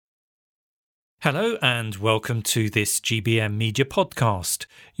Hello and welcome to this GBM Media podcast.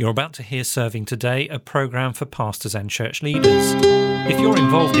 You're about to hear Serving Today, a programme for pastors and church leaders. If you're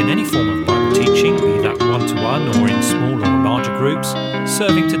involved in any form of Bible teaching, be that one-to-one or in small or larger groups,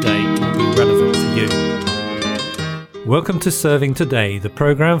 Serving Today will be relevant for you. Welcome to Serving Today, the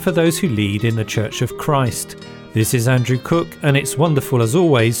programme for those who lead in the Church of Christ. This is Andrew Cook, and it's wonderful as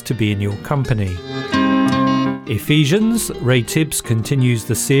always to be in your company. Ephesians, Ray Tibbs continues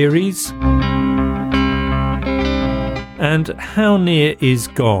the series. And How Near is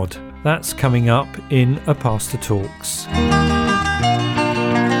God? That's coming up in A Pastor Talks.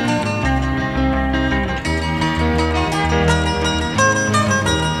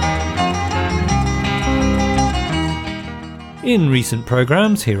 In recent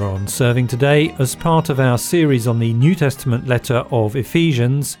programmes here on Serving Today, as part of our series on the New Testament letter of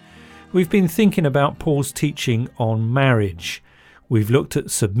Ephesians, we've been thinking about Paul's teaching on marriage. We've looked at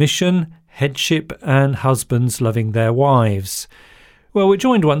submission, headship and husbands loving their wives. Well, we're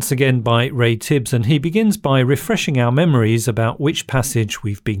joined once again by Ray Tibbs, and he begins by refreshing our memories about which passage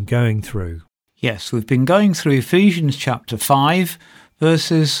we've been going through. Yes, we've been going through Ephesians chapter 5,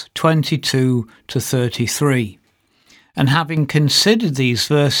 verses 22 to 33. And having considered these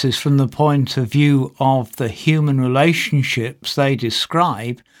verses from the point of view of the human relationships they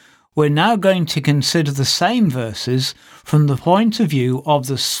describe, we're now going to consider the same verses from the point of view of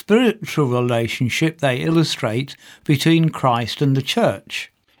the spiritual relationship they illustrate between Christ and the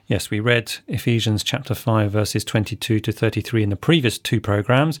church. Yes, we read Ephesians chapter 5, verses 22 to 33 in the previous two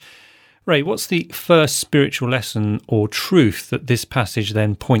programmes. Ray, what's the first spiritual lesson or truth that this passage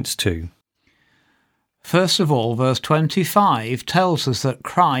then points to? First of all, verse 25 tells us that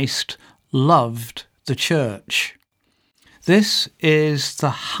Christ loved the church. This is the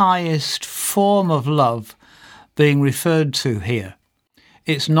highest form of love being referred to here.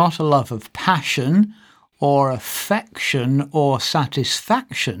 It's not a love of passion or affection or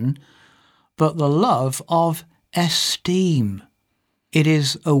satisfaction, but the love of esteem. It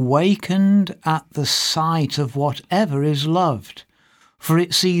is awakened at the sight of whatever is loved, for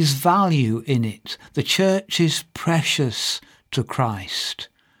it sees value in it. The church is precious to Christ,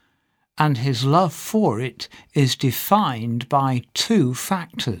 and his love for it is defined by two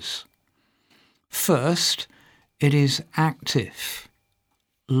factors. First, it is active.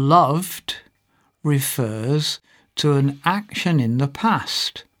 Loved refers to an action in the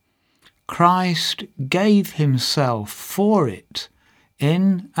past. Christ gave himself for it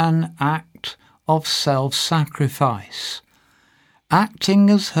in an act of self-sacrifice. Acting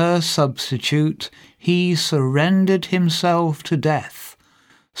as her substitute, he surrendered himself to death,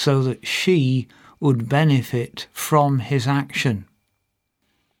 so that she would benefit from his action.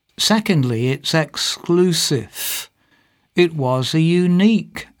 Secondly, it's exclusive. It was a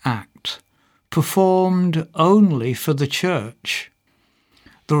unique act, performed only for the church.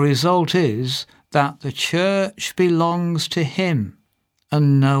 The result is that the church belongs to him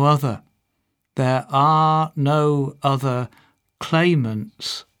and no other. There are no other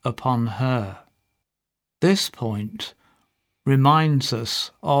claimants upon her. This point reminds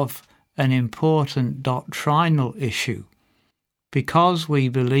us of an important doctrinal issue. Because we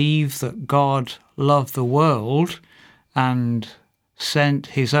believe that God loved the world and sent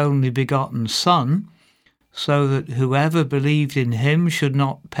his only begotten Son, so that whoever believed in him should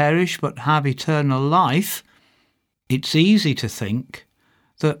not perish but have eternal life, it's easy to think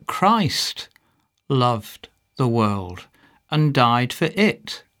that Christ loved the world and died for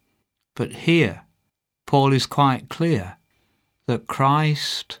it. But here, Paul is quite clear that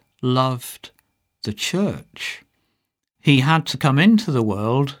Christ loved the church. He had to come into the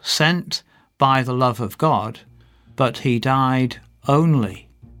world, sent by the love of God, but he died only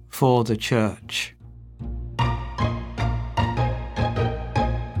for the church.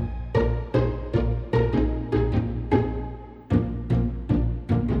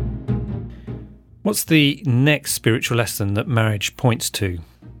 What's the next spiritual lesson that marriage points to?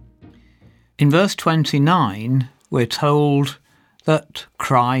 In verse 29, we're told that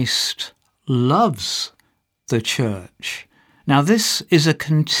Christ loves the church. Now, this is a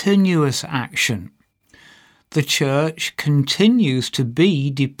continuous action. The church continues to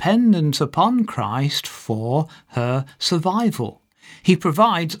be dependent upon Christ for her survival. He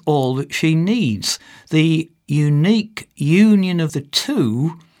provides all that she needs. The unique union of the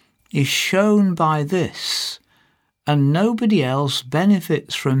two is shown by this, and nobody else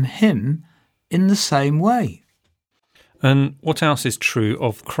benefits from him in the same way. And what else is true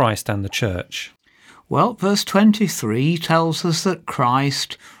of Christ and the church? Well, verse 23 tells us that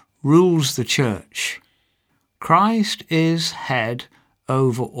Christ rules the church. Christ is head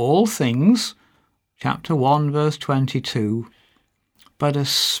over all things chapter 1, verse 22, but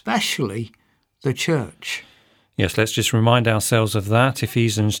especially the church. Yes, let's just remind ourselves of that.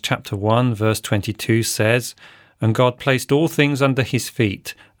 Ephesians chapter 1, verse 22 says, "And God placed all things under his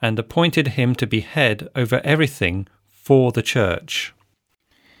feet, and appointed him to be head over everything for the church."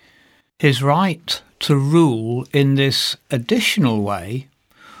 His right to rule in this additional way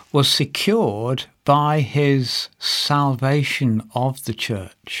was secured by his salvation of the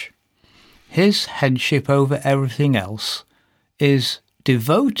church. His headship over everything else is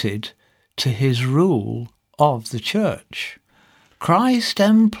devoted to his rule of the church. Christ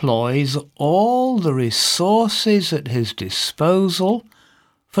employs all the resources at his disposal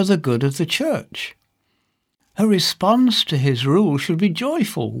for the good of the church. Her response to his rule should be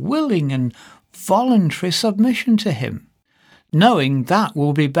joyful, willing and voluntary submission to him, knowing that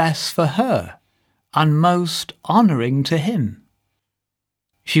will be best for her and most honouring to him.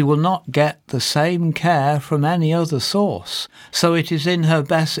 She will not get the same care from any other source, so it is in her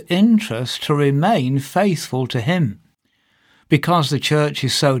best interest to remain faithful to him. Because the church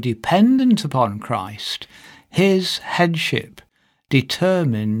is so dependent upon Christ, his headship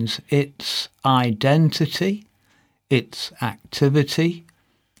determines its identity, its activity,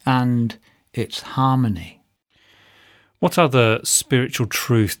 and its harmony. What other spiritual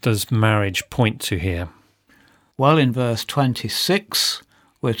truth does marriage point to here? Well, in verse 26,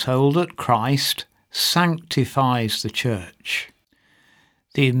 we're told that Christ sanctifies the church.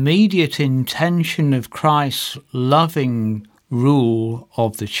 The immediate intention of Christ's loving rule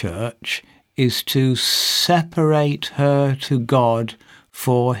of the church is to separate her to God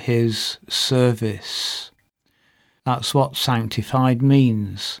for his service. That's what sanctified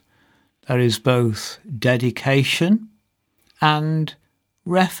means. There is both dedication and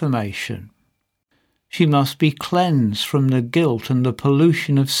reformation. She must be cleansed from the guilt and the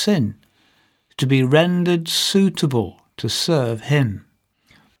pollution of sin to be rendered suitable to serve him.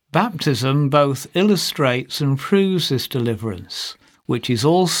 Baptism both illustrates and proves this deliverance, which is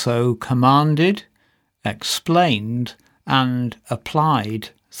also commanded, explained, and applied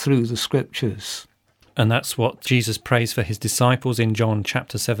through the Scriptures. And that's what Jesus prays for his disciples in John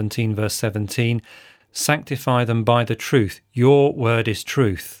chapter 17, verse 17. "Sanctify them by the truth. Your word is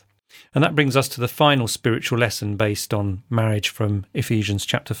truth." And that brings us to the final spiritual lesson based on marriage from Ephesians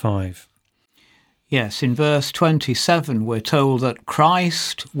chapter 5. Yes, in verse 27 we're told that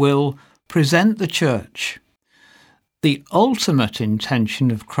Christ will present the church. The ultimate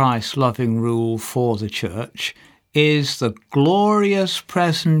intention of Christ's loving rule for the church is the glorious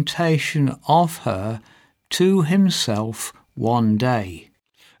presentation of her to himself one day.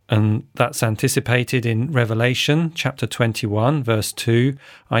 And that's anticipated in Revelation chapter 21, verse 2.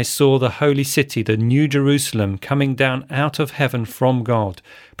 "I saw the holy city, the new Jerusalem, coming down out of heaven from God,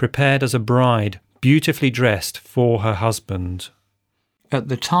 prepared as a bride, beautifully dressed for her husband." At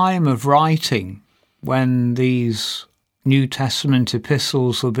the time of writing, when these New Testament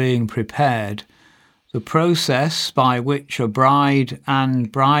epistles were being prepared, the process by which a bride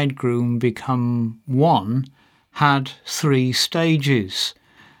and bridegroom become one had 3 stages,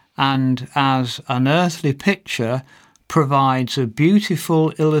 and as an earthly picture provides a beautiful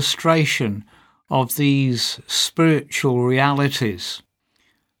illustration of these spiritual realities.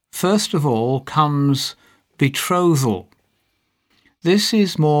 First of all comes betrothal. This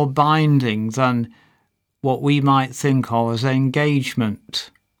is more binding than what we might think of as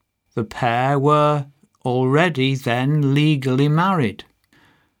engagement. The pair were already then legally married.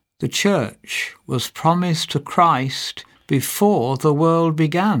 The church was promised to Christ before the world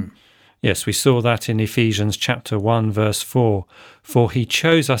began. Yes, we saw that in Ephesians chapter 1, verse 4. "For he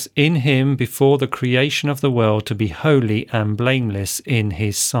chose us in him before the creation of the world to be holy and blameless in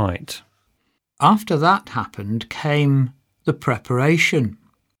his sight." After that happened came the preparation.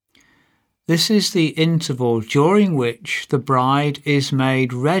 This is the interval during which the bride is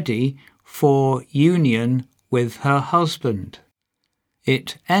made ready for union with her husband.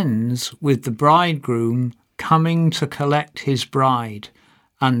 It ends with the bridegroom coming to collect his bride,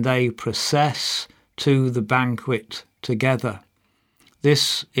 and they process to the banquet together.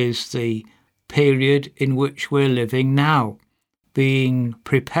 This is the period in which we're living now, being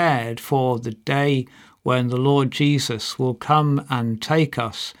prepared for the day when the Lord Jesus will come and take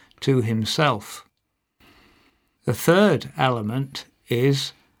us to himself. The third element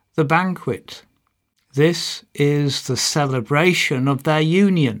is the banquet. This is the celebration of their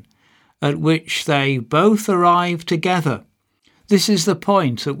union, at which they both arrive together. This is the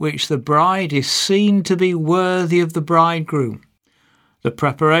point at which the bride is seen to be worthy of the bridegroom. The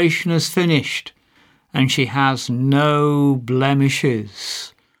preparation is finished, and she has no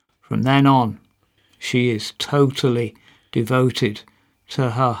blemishes from then on. She is totally devoted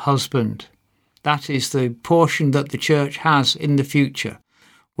to her husband. That is the portion that the church has in the future,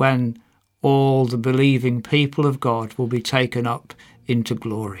 when all the believing people of God will be taken up into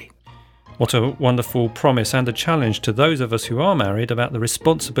glory. What a wonderful promise and a challenge to those of us who are married about the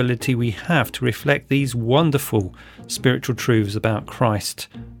responsibility we have to reflect these wonderful spiritual truths about Christ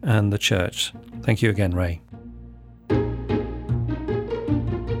and the church. Thank you again, Ray.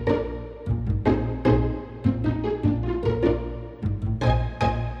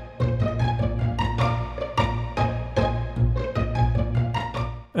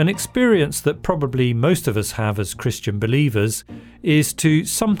 An experience that probably most of us have as Christian believers is to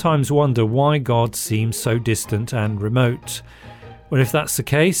sometimes wonder why God seems so distant and remote. Well, if that's the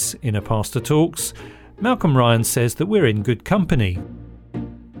case, in a Pastor Talks, Malcolm Ryan says that we're in good company.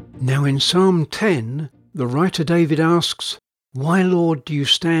 Now in Psalm 10, the writer David asks, "Why, Lord, do you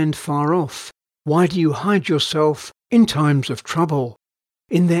stand far off? Why do you hide yourself in times of trouble?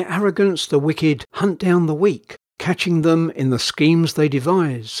 In their arrogance the wicked hunt down the weak, catching them in the schemes they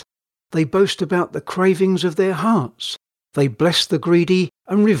devise. They boast about the cravings of their hearts. They bless the greedy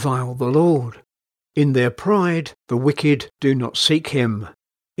and revile the Lord. In their pride the wicked do not seek him.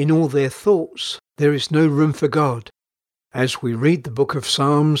 In all their thoughts there is no room for God." As we read the book of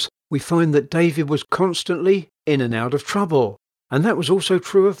Psalms, we find that David was constantly in and out of trouble, and that was also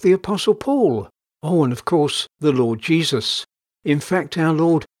true of the Apostle Paul. Oh, and of course, the Lord Jesus. In fact, our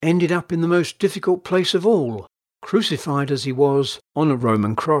Lord ended up in the most difficult place of all, crucified as he was on a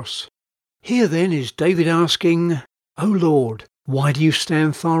Roman cross. Here then is David asking, "O Lord, why do you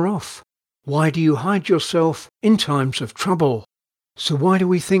stand far off? Why do you hide yourself in times of trouble?" So why do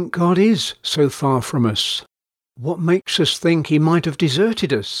we think God is so far from us? What makes us think he might have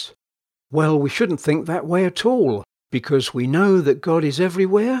deserted us? Well, we shouldn't think that way at all, because we know that God is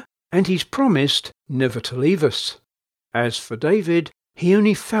everywhere and he's promised never to leave us. As for David, he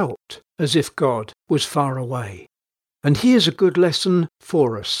only felt as if God was far away. And here's a good lesson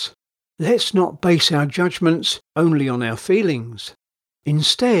for us. Let's not base our judgments only on our feelings.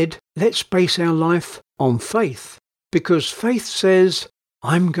 Instead, let's base our life on faith, because faith says,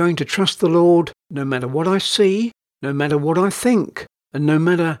 I'm going to trust the Lord no matter what I see, no matter what I think, and no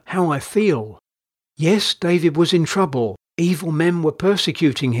matter how I feel. Yes, David was in trouble. Evil men were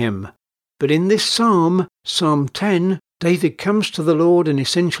persecuting him. But in this psalm, Psalm 10, David comes to the Lord and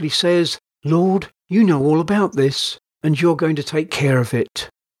essentially says, "Lord, you know all about this, and you're going to take care of it."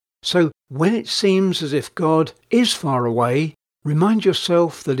 So when it seems as if God is far away, remind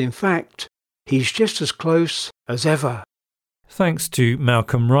yourself that in fact, he's just as close as ever. Thanks to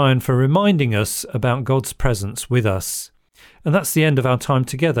Malcolm Ryan for reminding us about God's presence with us. And that's the end of our time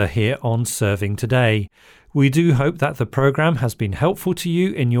together here on Serving Today. We do hope that the programme has been helpful to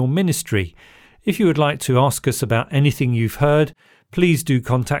you in your ministry. If you would like to ask us about anything you've heard, please do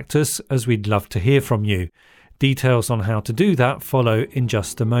contact us, as we'd love to hear from you. Details on how to do that follow in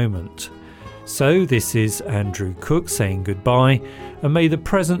just a moment. So this is Andrew Cook saying goodbye, and may the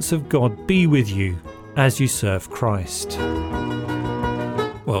presence of God be with you as you serve Christ.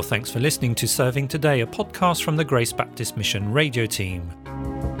 Well, thanks for listening to Serving Today, a podcast from the Grace Baptist Mission radio team.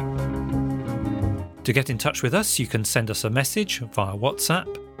 To get in touch with us, you can send us a message via WhatsApp.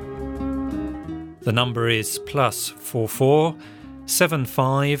 The number is +44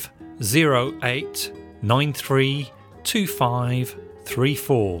 75 08 93 25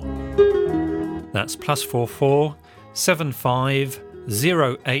 34. That's +44 75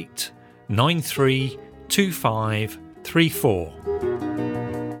 08 93 25 34.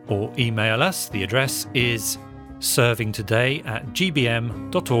 Or email us. The address is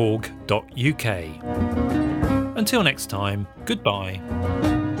servingtoday@gbm.org.uk. Until next time, goodbye.